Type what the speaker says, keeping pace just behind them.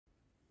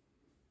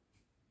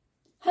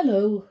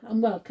Hello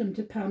and welcome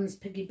to Pam's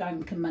Piggy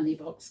Bank and Money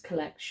Box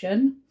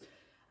collection.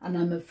 And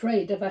I'm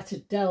afraid I've had to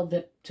delve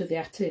it to the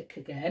attic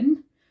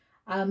again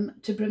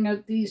to bring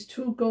out these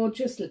two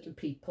gorgeous little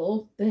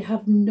people. They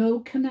have no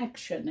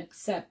connection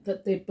except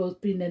that they've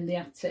both been in the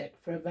attic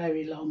for a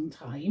very long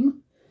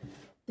time.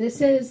 This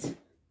is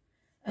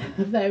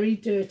a very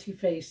dirty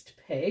faced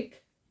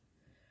pig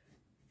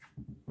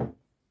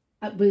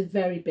with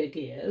very big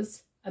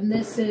ears, and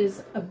this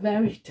is a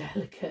very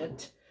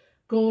delicate,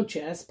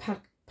 gorgeous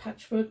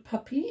patchwork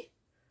puppy.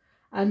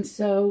 And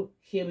so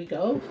here we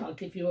go. I'll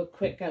give you a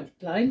quick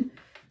outline.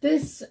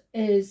 This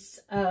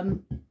is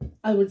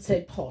I would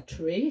say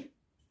pottery.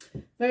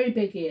 Very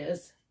big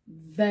ears,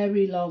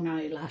 very long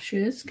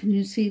eyelashes. Can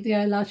you see the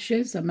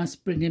eyelashes? I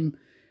must bring him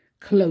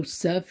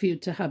closer for you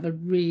to have a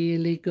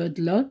really good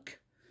look.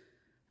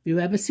 Have you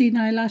ever seen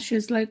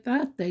eyelashes like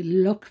that? They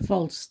look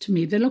false to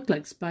me. They look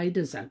like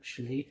spiders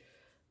actually,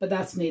 but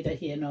that's neither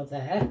here nor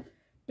there.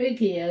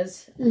 Big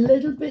ears, a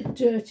little bit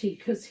dirty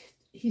because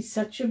he's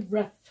such a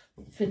rough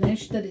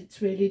finish that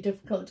it's really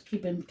difficult to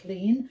keep him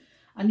clean,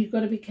 and you've got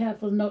to be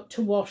careful not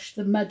to wash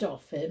the mud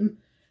off him.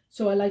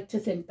 So I like to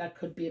think that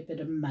could be a bit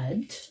of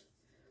mud.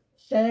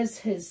 There's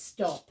his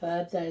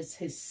stopper, there's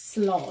his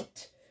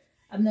slot,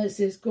 and there's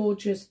his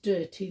gorgeous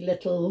dirty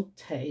little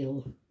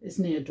tail.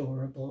 Isn't he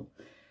adorable?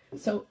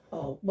 So,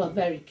 oh, well,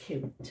 very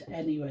cute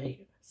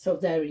anyway. So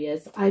there he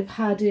is. I've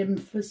had him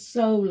for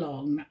so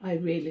long, I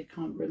really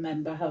can't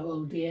remember how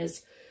old he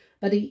is.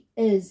 But he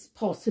is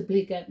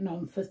possibly getting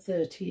on for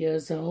 30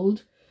 years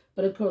old.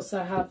 But of course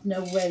I have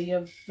no way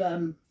of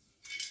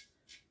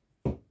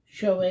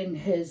showing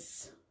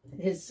his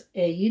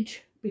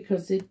age,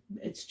 because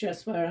it's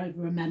just where I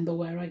remember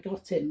where I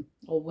got him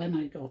or when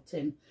I got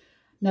him.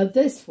 Now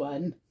this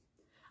one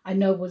I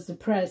know was a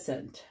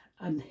present,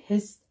 and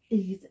she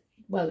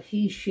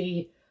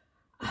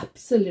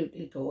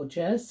absolutely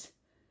gorgeous,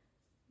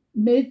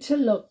 made to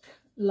look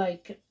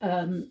like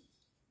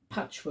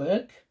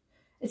patchwork.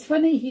 It's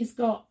funny, he's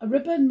got a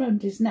ribbon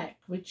around his neck,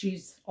 which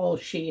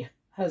she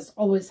has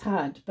always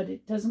had, but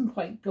it doesn't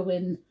quite go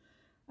in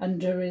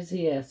under his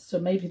ear. So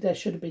maybe there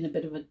should have been a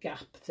bit of a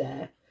gap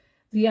there.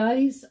 The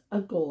eyes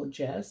are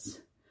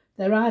gorgeous.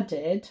 They're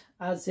added,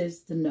 as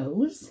is the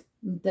nose.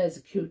 There's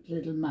a cute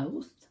little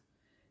mouth,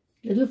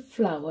 little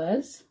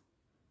flowers,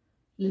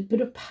 a little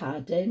bit of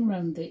padding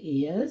around the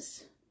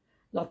ears,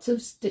 lots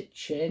of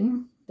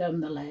stitching down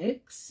the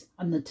legs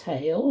and the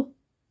tail.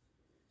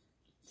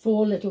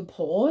 4 little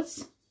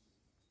paws,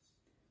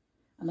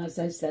 and as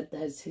I said,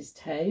 there's his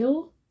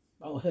tail,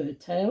 or her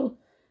tail,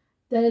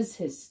 there's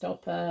his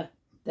stopper,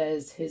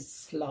 there's his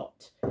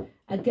slot.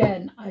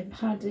 Again, I've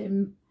had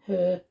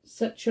her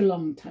such a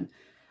long time.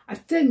 I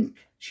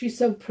think she's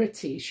so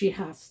pretty, she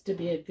has to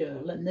be a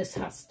girl, and this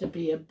has to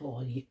be a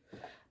boy.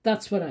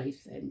 That's what I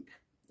think.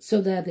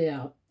 So there they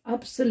are,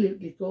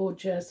 absolutely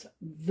gorgeous,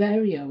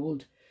 very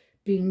old,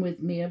 been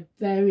with me a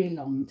very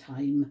long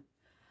time.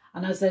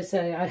 And as I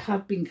say, I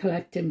have been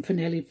collecting for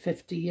nearly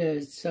 50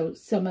 years, so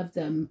some of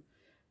them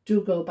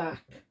do go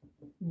back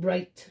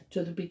right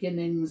to the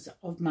beginnings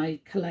of my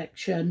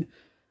collection,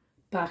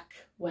 back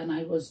when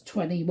I was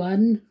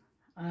 21,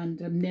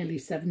 and I'm nearly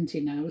 70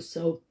 now.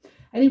 So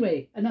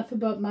anyway, enough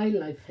about my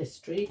life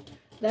history.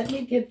 Let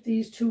me give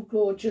these two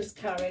gorgeous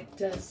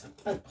characters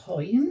a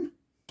coin,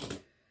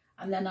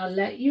 and then I'll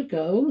let you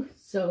go.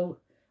 So,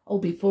 oh,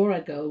 before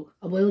I go,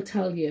 I will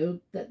tell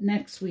you that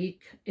next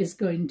week is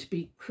going to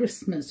be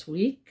Christmas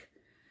week,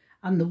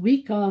 and the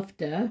week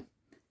after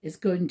is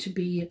going to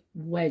be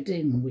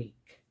wedding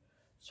week.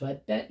 So I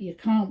bet you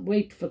can't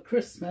wait for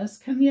Christmas,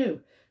 can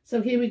you?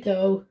 So here we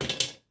go.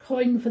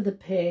 Coin for the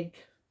pig,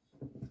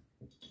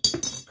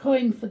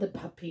 coin for the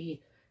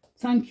puppy.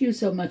 Thank you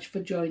so much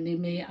for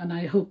joining me, and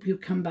I hope you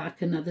come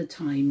back another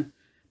time.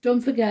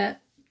 Don't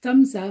forget,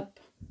 thumbs up.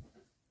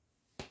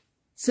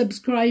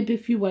 Subscribe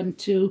if you want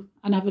to,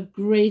 and have a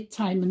great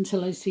time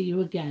until I see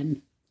you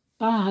again.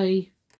 Bye.